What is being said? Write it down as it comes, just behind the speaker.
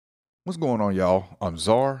What's going on, y'all? I'm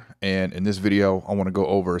Czar, and in this video, I want to go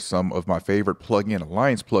over some of my favorite Plugin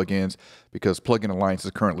Alliance plugins because Plugin Alliance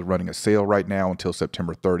is currently running a sale right now until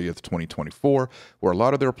September 30th, 2024, where a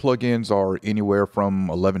lot of their plugins are anywhere from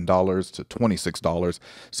 $11 to $26.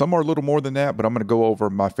 Some are a little more than that, but I'm going to go over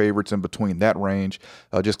my favorites in between that range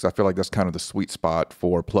just because I feel like that's kind of the sweet spot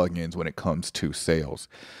for plugins when it comes to sales.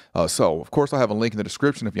 So, of course, I have a link in the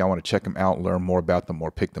description if y'all want to check them out, learn more about them,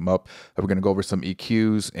 or pick them up. We're going to go over some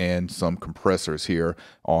EQs and some compressors here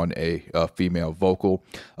on a female vocal.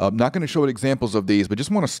 I'm not going to show examples of these, but just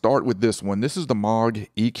want to start with this one. This is the Moog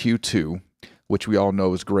EQ2, which we all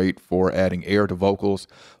know is great for adding air to vocals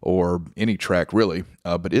or any track really,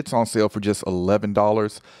 but it's on sale for just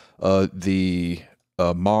 $11. The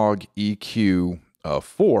Moog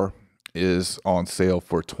EQ4 is on sale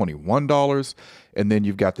for $21, and then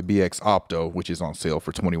you've got the BX Opto, which is on sale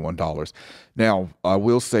for $21. Now, I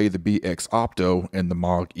will say the BX Opto and the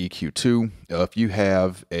Moog EQ2,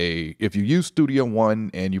 if you use Studio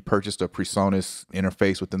One and you purchased a PreSonus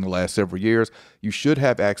interface within the last several years, you should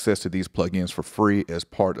have access to these plugins for free as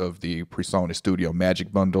part of the PreSonus Studio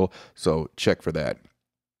Magic Bundle, so check for that.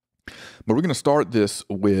 But we're going to start this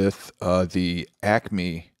with the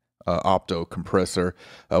Acme Opto compressor,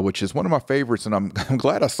 which is one of my favorites, and I'm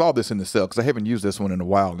glad I saw this in the sale because I haven't used this one in a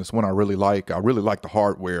while, and it's one I really like. I really like the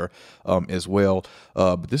hardware as well,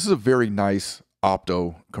 but this is a very nice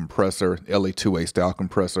Opto compressor, LA2A style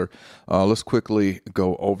compressor. Let's quickly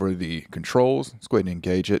go over the controls. Let's go ahead and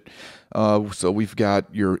engage it. So we've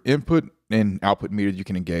got your input and output meter you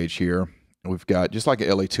can engage here. We've got, just like an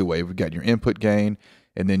LA2A, we've got your input gain,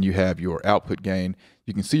 and then you have your output gain.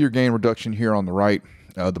 You can see your gain reduction here on the right.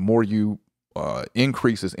 The more you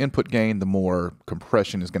increase this input gain, the more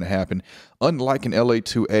compression is going to happen. Unlike an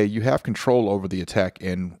LA2A, you have control over the attack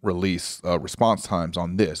and release response times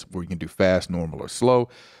on this, where you can do fast, normal, or slow.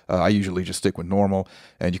 I usually just stick with normal.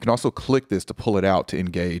 And you can also click this to pull it out to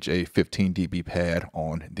engage a 15 dB pad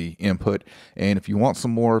on the input. And if you want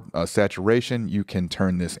some more saturation, you can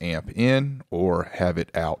turn this amp in or have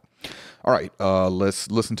it out. All right,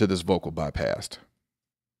 let's listen to this vocal bypassed.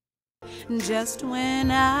 Just when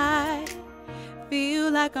I feel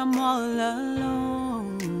like I'm all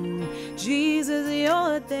alone, Jesus,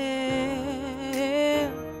 you're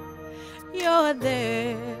there, you're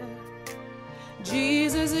there.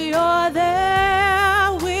 Jesus, you're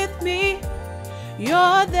there with me,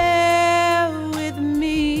 you're there with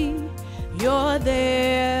me, you're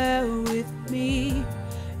there with me,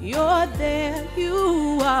 you're there,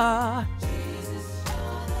 you are.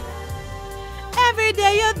 Every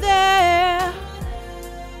day you're there,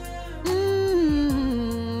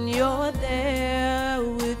 you're there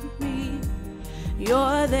with me,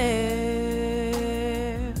 you're there.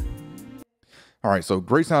 All right, so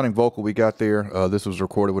great sounding vocal we got there. This was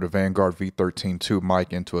recorded with a Vanguard V13-2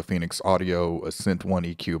 mic into a Phoenix Audio Ascent 1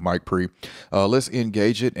 EQ mic pre. Let's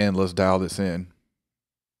engage it and let's dial this in.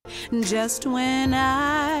 Just when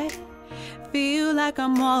I feel like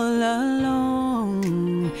I'm all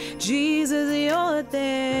alone, Jesus, you're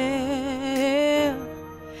there,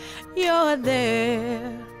 you're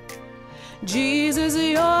there. Jesus,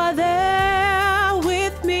 you're there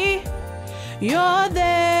with me, you're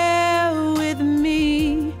there with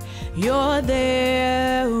me, you're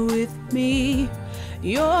there with me,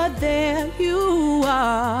 you're there, you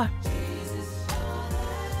are.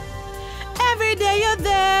 Every day you're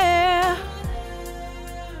there,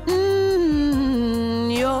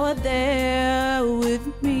 you're there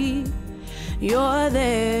with me, you're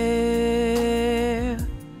there.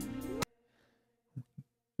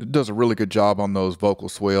 It does a really good job on those vocal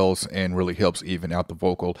swells and really helps even out the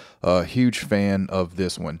vocal. Huge fan of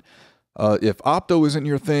this one. If Opto isn't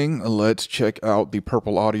your thing, let's check out the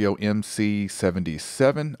Purple Audio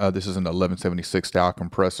MC77. This is an 1176 style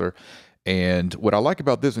compressor. And what I like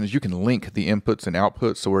about this one is you can link the inputs and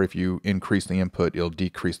outputs, so where if you increase the input, it'll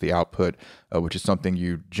decrease the output, which is something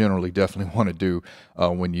you generally definitely want to do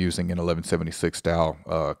when using an 1176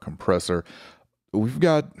 style compressor. We've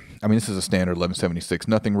got, this is a standard 1176,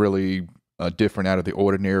 nothing really different out of the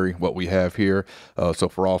ordinary what we have here. So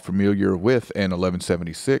if we're all familiar with an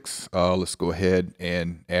 1176, let's go ahead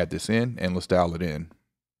and add this in and let's dial it in.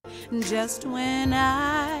 Just when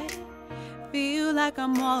I feel like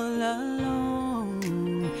I'm all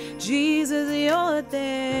alone, Jesus, you're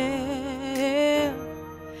there,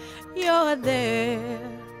 you're there.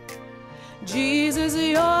 Jesus,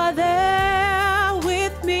 you're there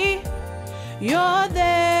with me, you're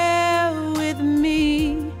there with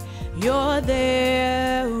me, you're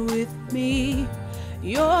there with me,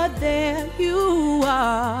 you're there, you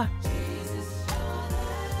are.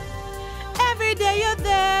 Every day you're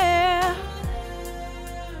there,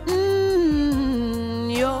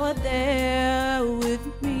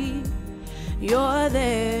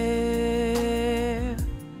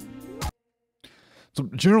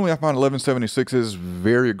 Generally, I find 1176 is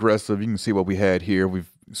very aggressive. You can see what we had here.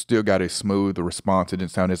 We've still got a smooth response. It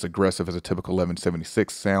didn't sound as aggressive as a typical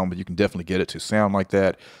 1176 sound, but you can definitely get it to sound like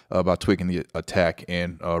that by tweaking the attack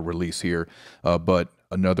and release here. But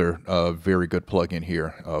another very good plugin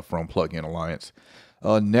here from Plugin Alliance.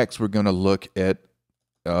 Next, we're going to look at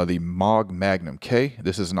the magnum-k.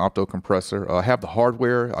 This is an opto compressor. I have the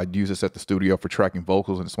hardware. I use this at the studio for tracking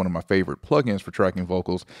vocals, and it's one of my favorite plugins for tracking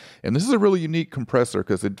vocals. And this is a really unique compressor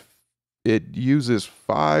because it uses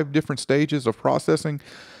 5 different stages of processing.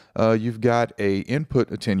 You've got a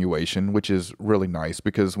input attenuation, which is really nice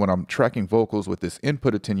because when I'm tracking vocals with this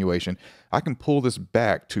input attenuation, I can pull this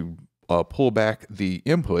back to pull back the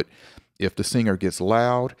input if the singer gets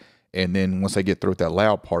loud. And then once I get through with that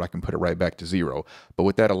loud part, I can put it right back to 0. But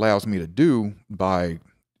what that allows me to do by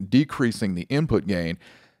decreasing the input gain,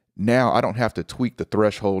 now I don't have to tweak the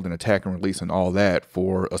threshold and attack and release and all that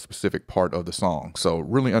for a specific part of the song. So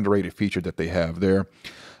really underrated feature that they have there.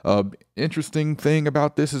 Interesting thing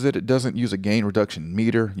about this is that it doesn't use a gain reduction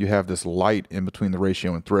meter. You have this light in between the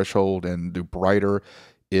ratio and threshold, and the brighter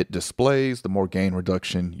it displays, the more gain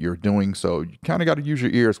reduction you're doing. So you kind of got to use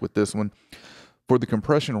your ears with this one. For the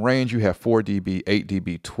compression range, you have 4 dB, 8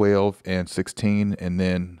 dB, 12, and 16, and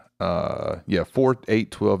then 4,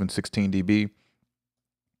 8, 12, and 16 dB.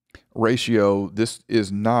 Ratio, this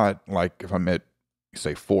is not like if I'm at,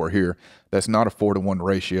 say, 4 here, that's not a 4-to-1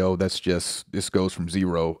 ratio. That's just, this goes from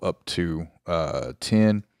 0 up to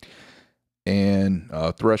 10. And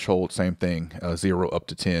threshold, same thing, 0 up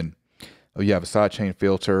to 10. You have a sidechain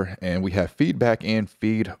filter, and we have feedback and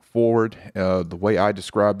feed forward. The way I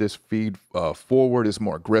describe this, feed forward is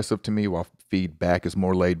more aggressive to me, while feedback is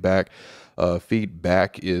more laid back.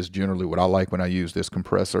 Feedback is generally what I like when I use this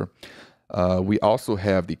compressor. We also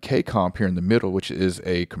have the K-comp here in the middle, which is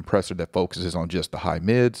a compressor that focuses on just the high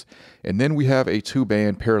mids. And then we have a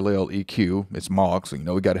 2-band parallel EQ. It's MOG, so you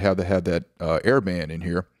know we got to have that air band in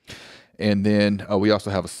here. And then we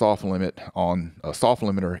also have a soft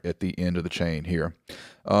limiter at the end of the chain here.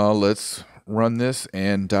 Let's run this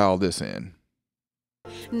and dial this in.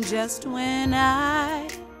 Just when I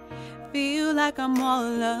feel like I'm all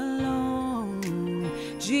alone,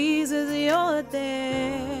 Jesus, you're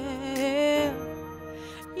there.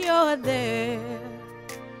 You're there.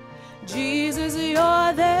 Jesus,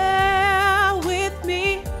 you're there with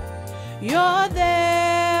me. You're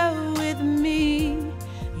there with me.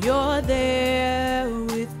 You're there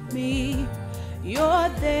with me. You're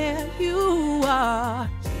there, you are.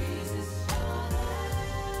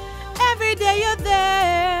 Every day you're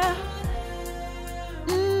there.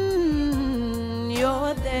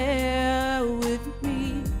 You're there with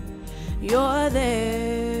me. You're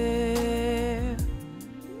there.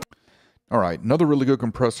 All right, another really good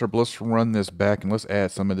compressor. But let's run this back and let's add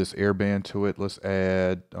some of this air band to it. Let's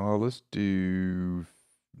add, let's do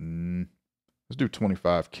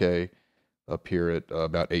 25K up here at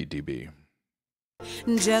about 8 dB.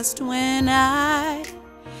 Just when I...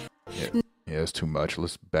 Yeah, it's too much.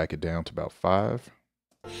 Let's back it down to about 5.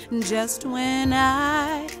 Just when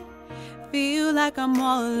I feel like I'm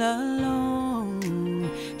all alone,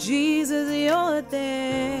 Jesus, you're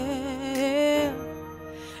there.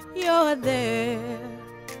 You're there.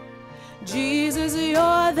 Jesus,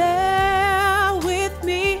 you're there with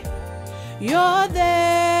me. You're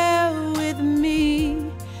there with me.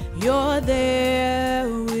 You're there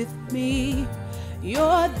with me.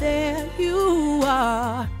 You're there, you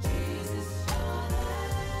are.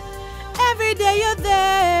 Every day you're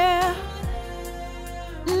there.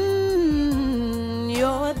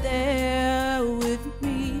 You're there with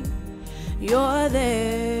me. You're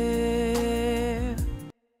there.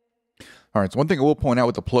 All right, so one thing I will point out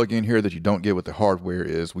with the plug-in here that you don't get with the hardware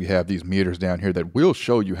is we have these meters down here that will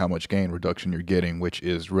show you how much gain reduction you're getting, which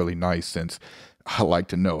is really nice since I like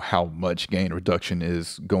to know how much gain reduction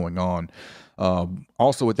is going on.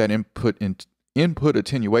 Also with that input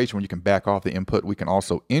attenuation, when you can back off the input, we can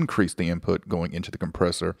also increase the input going into the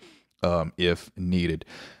compressor if needed.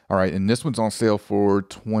 All right, and this one's on sale for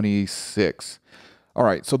 $26. All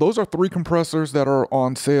right, so those are 3 compressors that are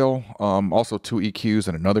on sale. Also 2 EQs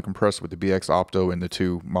and another compressor with the BX Opto and the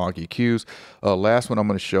 2 MOG EQs. Last one I'm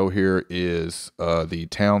going to show here is the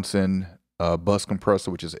Townsend bus compressor,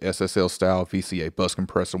 which is SSL style VCA bus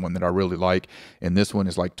compressor, one that I really like. And this one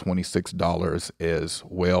is like $26 as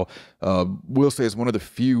well. Will say it's one of the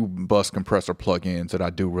few bus compressor plugins that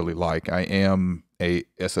I do really like. I am a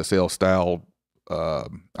SSL style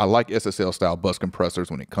I like SSL style bus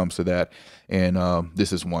compressors when it comes to that, and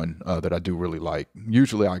this is one that I do really like.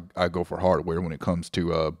 Usually I go for hardware when it comes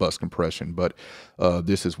to bus compression, but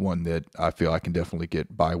this is one that I feel I can definitely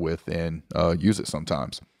get by with and use it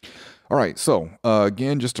sometimes. All right, so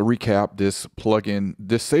again, just to recap,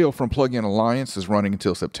 this sale from Plug-in Alliance is running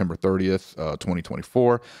until September 30th,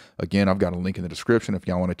 2024. Again, I've got a link in the description if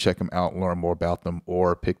y'all want to check them out, learn more about them,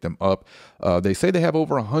 or pick them up. They say they have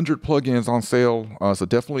over 100 plugins on sale, so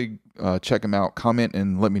definitely check them out. Comment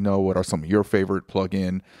and let me know what are some of your favorite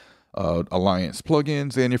Plug-in Alliance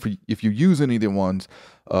plugins, and if you use any of the ones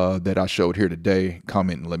that I showed here today,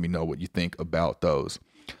 comment and let me know what you think about those.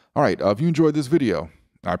 All right, if you enjoyed this video,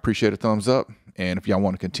 I appreciate a thumbs up, and if y'all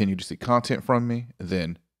want to continue to see content from me,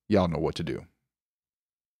 then y'all know what to do.